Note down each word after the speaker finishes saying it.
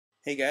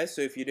Hey guys,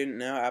 so if you didn't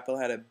know, Apple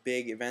had a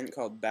big event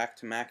called Back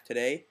to Mac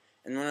today,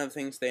 and one of the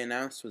things they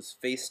announced was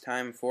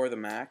FaceTime for the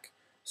Mac.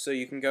 So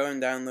you can go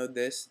and download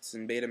this. It's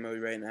in beta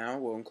mode right now.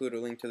 We'll include a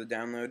link to the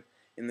download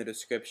in the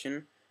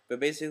description. But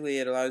basically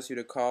it allows you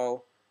to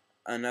call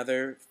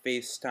another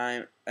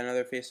FaceTime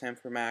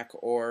for Mac,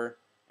 or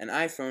an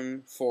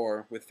iPhone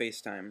 4 with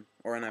FaceTime,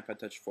 or an iPod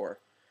Touch 4.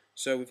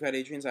 So we've got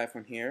Adrian's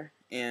iPhone here,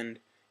 and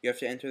you have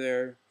to enter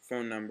their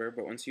phone number,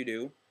 but once you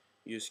do,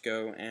 you just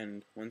go,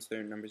 and once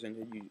their number's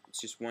entered, it's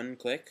just one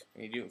click,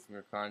 And you do it from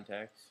your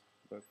contacts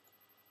book.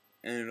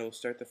 and it'll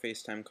start the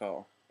FaceTime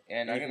call.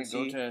 And I'm going to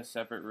go to a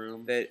separate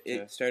room. That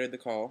it started the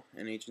call,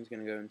 and Agent's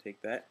going to go and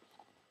take that.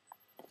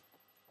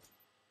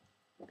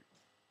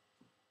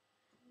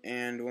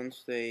 And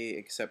once they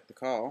accept the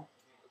call...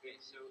 Okay,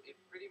 so it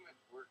pretty much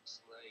works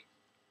like...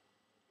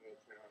 I'm going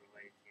to turn on the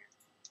light here.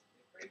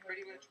 It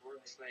pretty much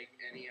works like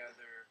any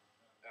other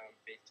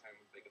FaceTime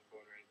with like a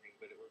phone or anything,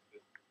 but it works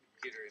with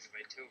computers. If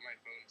I tilt my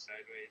phone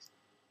sideways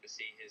to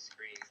see his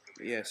screen.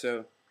 Yeah,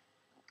 so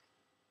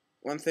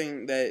one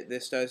thing that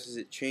this does is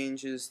it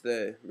changes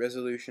the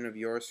resolution of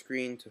your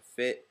screen to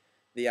fit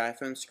the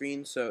iPhone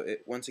screen. So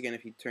once again,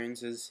 if he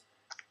turns his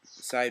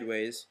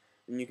sideways,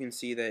 then you can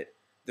see that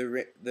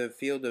the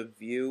field of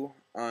view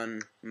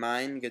on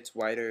mine gets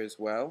wider as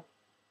well.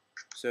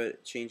 So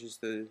it changes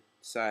the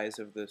size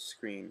of the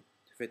screen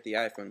to fit the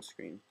iPhone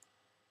screen.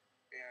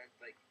 And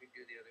like you can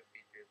do the other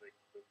features like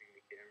flipping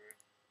the camera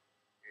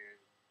and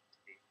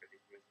see pretty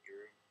much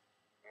your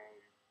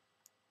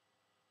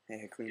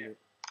Hey, I cleaned it.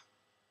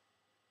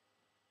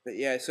 But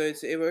yeah, so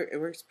it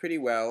works pretty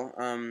well.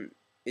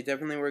 It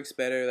definitely works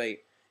better.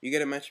 Like, you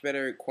get a much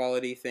better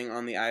quality thing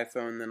on the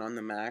iPhone than on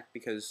the Mac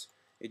because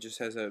it just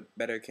has a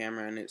better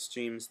camera and it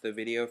streams the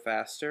video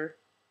faster.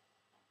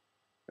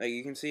 Like,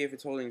 you can see if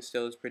it's holding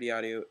still, it's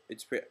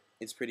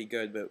pretty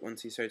good. But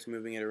once he starts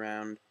moving it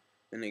around,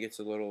 then it gets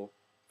a little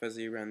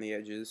fuzzy around the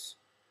edges.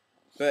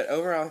 But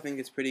overall, I think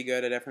it's pretty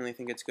good. I definitely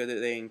think it's good that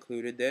they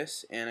included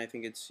this, and I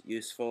think it's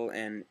useful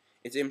and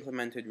it's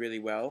implemented really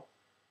well.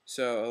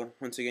 So,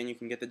 once again, you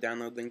can get the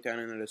download link down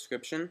in the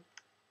description.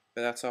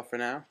 But that's all for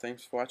now.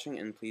 Thanks for watching,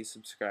 and please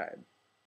subscribe.